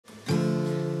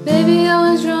Maybe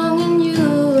I was wrong and you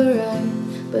were right,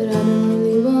 but I don't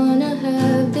really wanna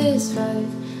have this fight.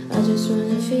 I just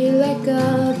wanna feel like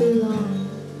I belong.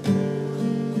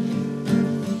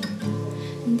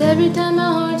 And every time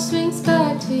my heart swings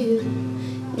back to you,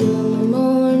 you are my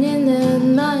morning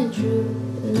and my truth.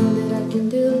 And all that I can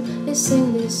do is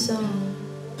sing this song.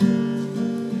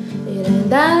 It ain't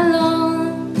that long.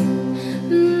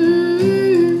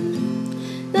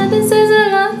 Nothing says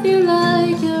I love you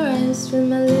like your eyes fill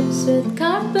my lips with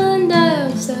carbon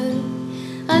dioxide.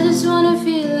 I just wanna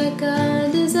feel like I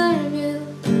deserve you,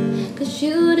 'cause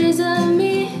you deserve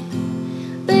me.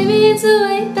 Baby, it's the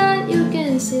way that you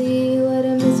can see what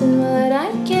I'm missing, what I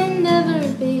can never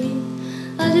be.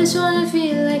 I just wanna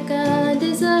feel like I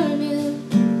deserve you,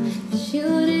 'cause you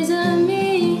deserve me.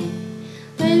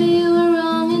 Maybe you were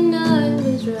wrong and I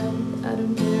was right. I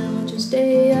don't care, I want you to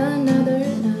stay another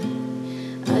night.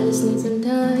 I just need some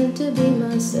time to be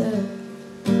myself.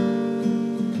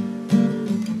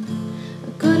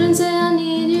 I couldn't say I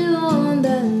need you on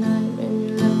that night when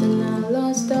you left and I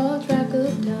lost all track of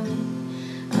time.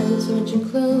 I just want you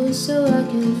close so I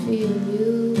can feel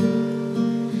you.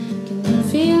 Can you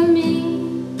feel me?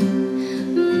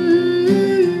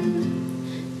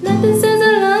 Nothing says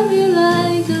I love you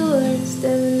like the words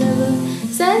that were never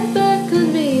said but could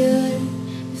be heard.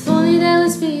 If only there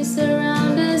was peace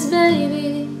around us,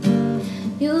 baby,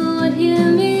 you would hear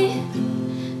me.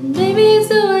 And maybe it's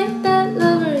the way that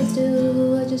lovers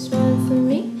do. I just want for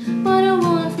me what I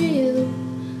want for you.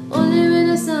 Only with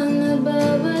the sun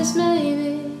above us,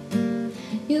 maybe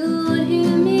you would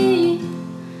hear me.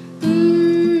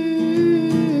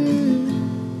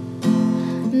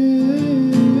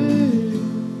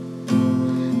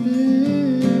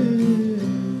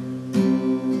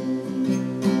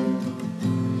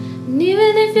 And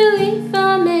even if you leave,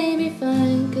 I may be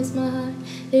fine, 'cause my heart,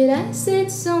 it has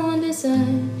its own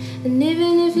design. And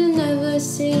even if you never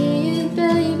see it,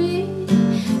 baby,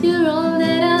 you're all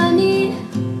that I need.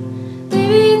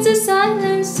 Maybe it's the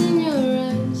silence in your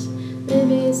eyes,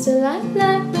 maybe it's the light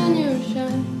like when you're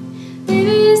shy.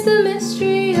 Maybe it's the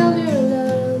mystery of your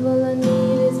love. All I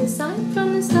need is a sign from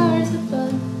the stars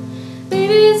above.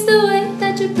 Maybe it's the way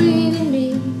that you breathe in me.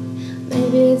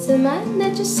 Maybe it's the mind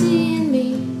that you see in me.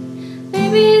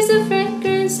 Maybe it's the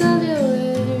fragrance of your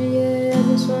hair. Yeah, I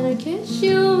just wanna kiss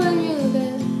you when you're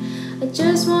there. I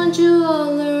just want you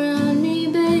all around.